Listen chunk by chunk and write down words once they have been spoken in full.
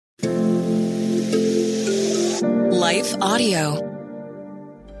Life Audio.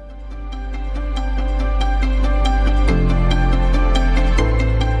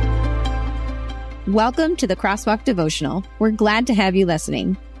 Welcome to the Crosswalk Devotional. We're glad to have you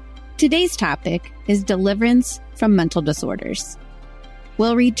listening. Today's topic is deliverance from mental disorders.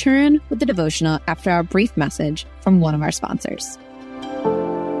 We'll return with the devotional after our brief message from one of our sponsors.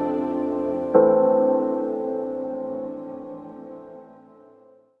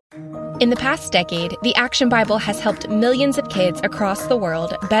 In the past decade, the Action Bible has helped millions of kids across the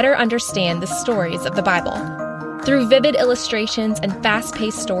world better understand the stories of the Bible. Through vivid illustrations and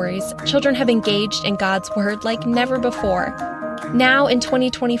fast-paced stories, children have engaged in God's Word like never before. Now, in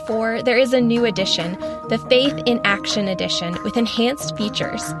 2024, there is a new edition, the Faith in Action Edition, with enhanced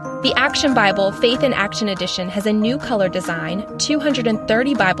features. The Action Bible Faith in Action Edition has a new color design,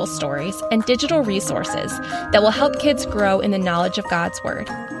 230 Bible stories, and digital resources that will help kids grow in the knowledge of God's Word.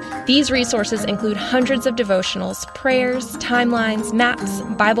 These resources include hundreds of devotionals, prayers, timelines, maps,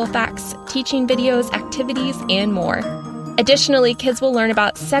 Bible facts, teaching videos, activities, and more. Additionally, kids will learn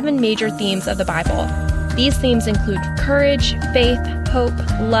about 7 major themes of the Bible. These themes include courage, faith, hope,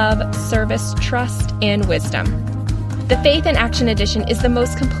 love, service, trust, and wisdom. The Faith in Action Edition is the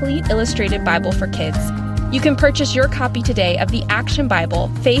most complete illustrated Bible for kids. You can purchase your copy today of the Action Bible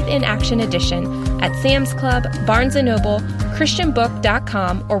Faith in Action Edition at Sam's Club, Barnes & Noble,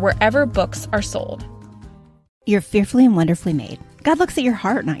 ChristianBook.com, or wherever books are sold. You're fearfully and wonderfully made. God looks at your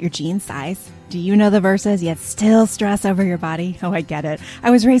heart, not your jean size. Do you know the verses, yet still stress over your body? Oh, I get it.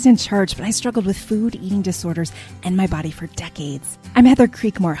 I was raised in church, but I struggled with food, eating disorders, and my body for decades. I'm Heather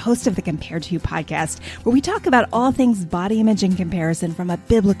Creekmore, host of the Compared To You podcast, where we talk about all things body image and comparison from a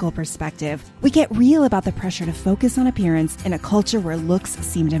biblical perspective. We get real about the pressure to focus on appearance in a culture where looks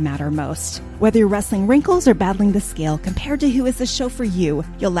seem to matter most. Whether you're wrestling wrinkles or battling the scale, Compared To You is the show for you.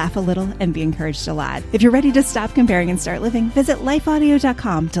 You'll laugh a little and be encouraged a lot. If you're ready to stop comparing and start living, visit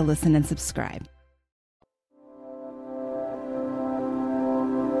lifeaudio.com to listen and subscribe.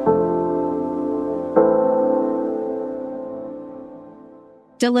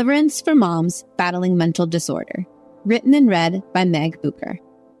 Deliverance for Moms Battling Mental Disorder, written and read by Meg Bucher.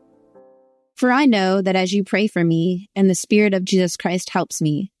 For I know that as you pray for me and the Spirit of Jesus Christ helps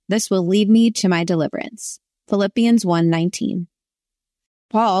me, this will lead me to my deliverance. Philippians 1:19.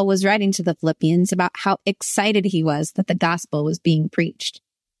 Paul was writing to the Philippians about how excited he was that the gospel was being preached.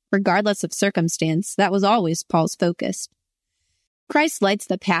 Regardless of circumstance, that was always Paul's focus. Christ lights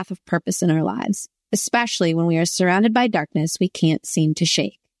the path of purpose in our lives, especially when we are surrounded by darkness we can't seem to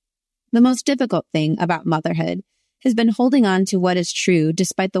shake. The most difficult thing about motherhood has been holding on to what is true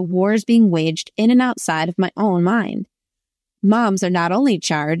despite the wars being waged in and outside of my own mind. Moms are not only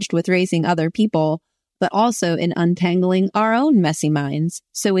charged with raising other people, but also in untangling our own messy minds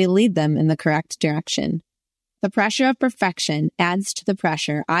so we lead them in the correct direction. The pressure of perfection adds to the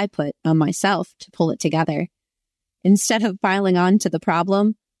pressure I put on myself to pull it together. Instead of piling on to the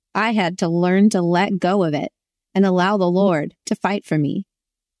problem, I had to learn to let go of it and allow the Lord to fight for me.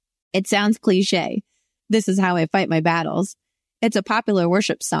 It sounds cliche. This is how I fight my battles. It's a popular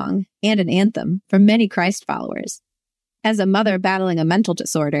worship song and an anthem for many Christ followers. As a mother battling a mental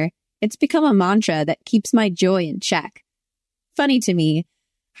disorder, it's become a mantra that keeps my joy in check. Funny to me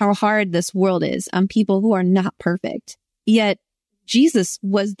how hard this world is on people who are not perfect. Yet, Jesus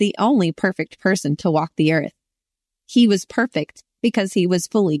was the only perfect person to walk the earth. He was perfect because he was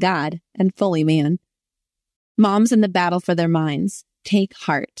fully God and fully man. Moms in the battle for their minds, take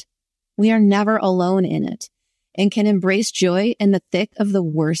heart. We are never alone in it and can embrace joy in the thick of the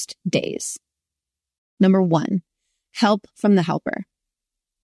worst days. Number 1, help from the helper.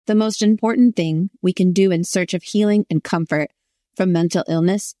 The most important thing we can do in search of healing and comfort from mental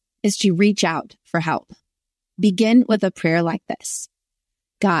illness is to reach out for help. Begin with a prayer like this.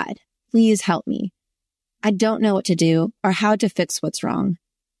 God, please help me. I don't know what to do or how to fix what's wrong,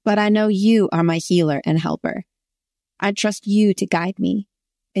 but I know you are my healer and helper. I trust you to guide me.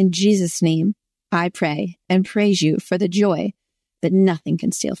 In Jesus' name, I pray and praise you for the joy that nothing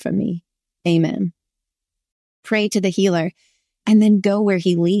can steal from me. Amen. Pray to the healer and then go where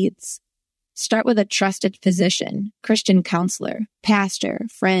he leads. Start with a trusted physician, Christian counselor, pastor,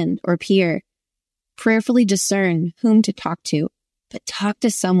 friend, or peer. Prayerfully discern whom to talk to, but talk to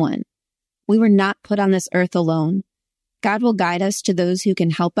someone. We were not put on this earth alone. God will guide us to those who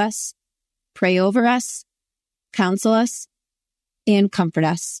can help us, pray over us, counsel us, and comfort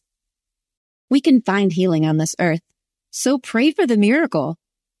us. We can find healing on this earth, so pray for the miracle,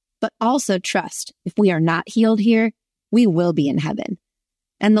 but also trust if we are not healed here, we will be in heaven,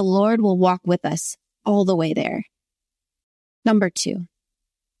 and the Lord will walk with us all the way there. Number 2,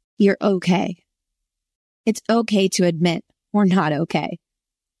 you're okay. It's okay to admit we're not okay.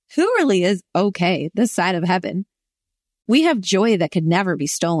 Who really is okay this side of heaven? We have joy that could never be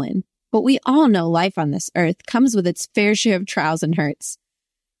stolen, but we all know life on this earth comes with its fair share of trials and hurts.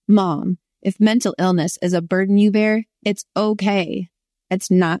 Mom, if mental illness is a burden you bear, it's okay.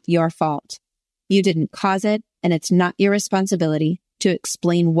 It's not your fault. You didn't cause it, and it's not your responsibility to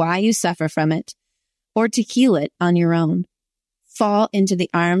explain why you suffer from it or to heal it on your own. Fall into the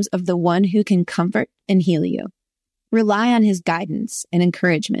arms of the one who can comfort and heal you. Rely on his guidance and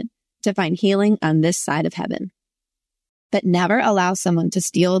encouragement to find healing on this side of heaven. But never allow someone to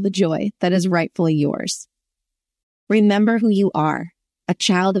steal the joy that is rightfully yours. Remember who you are, a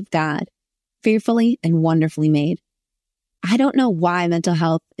child of God, fearfully and wonderfully made. I don't know why mental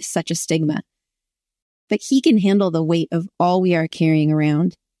health is such a stigma, but he can handle the weight of all we are carrying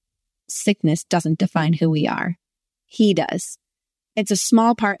around. Sickness doesn't define who we are. He does. It's a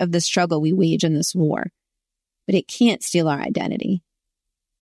small part of the struggle we wage in this war, but it can't steal our identity.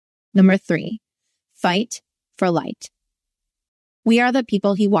 Number 3, fight for light. We are the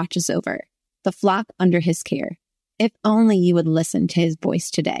people he watches over, the flock under his care. If only you would listen to his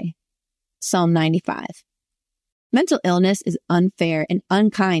voice today. Psalm 95. Mental illness is unfair and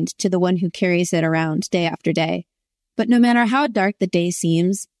unkind to the one who carries it around day after day. But no matter how dark the day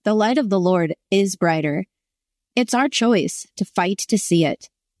seems, the light of the Lord is brighter. It's our choice to fight to see it.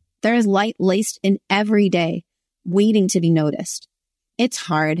 There is light laced in every day, waiting to be noticed. It's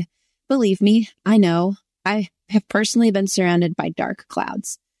hard. Believe me, I know. I have personally been surrounded by dark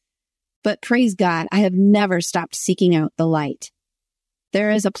clouds. But praise God, I have never stopped seeking out the light.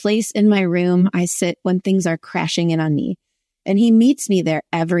 There is a place in my room I sit when things are crashing in on me, and he meets me there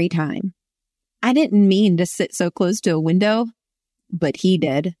every time. I didn't mean to sit so close to a window, but he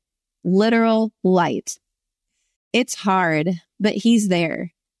did. Literal light. It's hard, but he's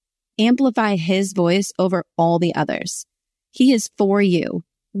there. Amplify his voice over all the others. He is for you,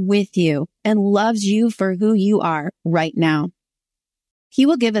 with you, and loves you for who you are right now. He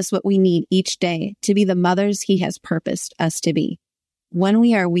will give us what we need each day to be the mothers he has purposed us to be. When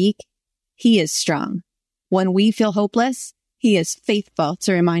we are weak, he is strong. When we feel hopeless, he is faithful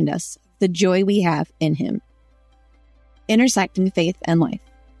to remind us the joy we have in him. Intersecting faith and life.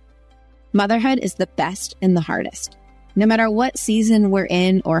 Motherhood is the best and the hardest. No matter what season we're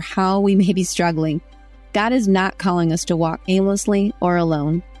in or how we may be struggling, God is not calling us to walk aimlessly or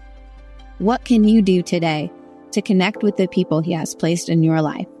alone. What can you do today to connect with the people he has placed in your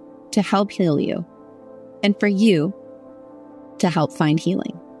life to help heal you and for you to help find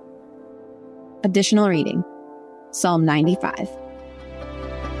healing? Additional reading, Psalm 95.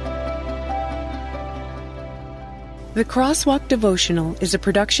 The Crosswalk Devotional is a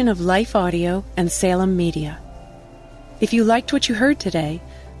production of Life Audio and Salem Media. If you liked what you heard today,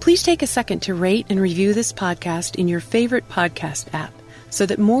 please take a second to rate and review this podcast in your favorite podcast app so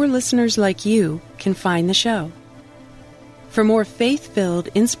that more listeners like you can find the show. For more faith-filled,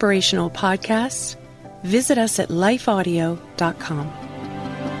 inspirational podcasts, visit us at lifeaudio.com.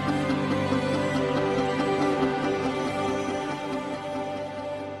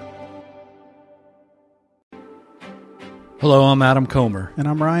 Hello, I'm Adam Comer. And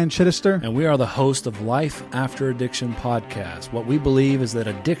I'm Ryan Chittister. And we are the host of Life After Addiction podcast. What we believe is that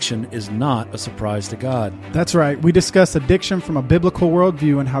addiction is not a surprise to God. That's right. We discuss addiction from a biblical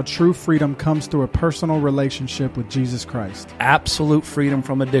worldview and how true freedom comes through a personal relationship with Jesus Christ. Absolute freedom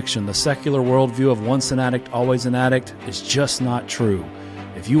from addiction. The secular worldview of once an addict, always an addict is just not true.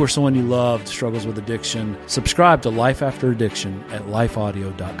 If you or someone you loved struggles with addiction, subscribe to Life After Addiction at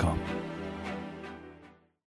lifeaudio.com.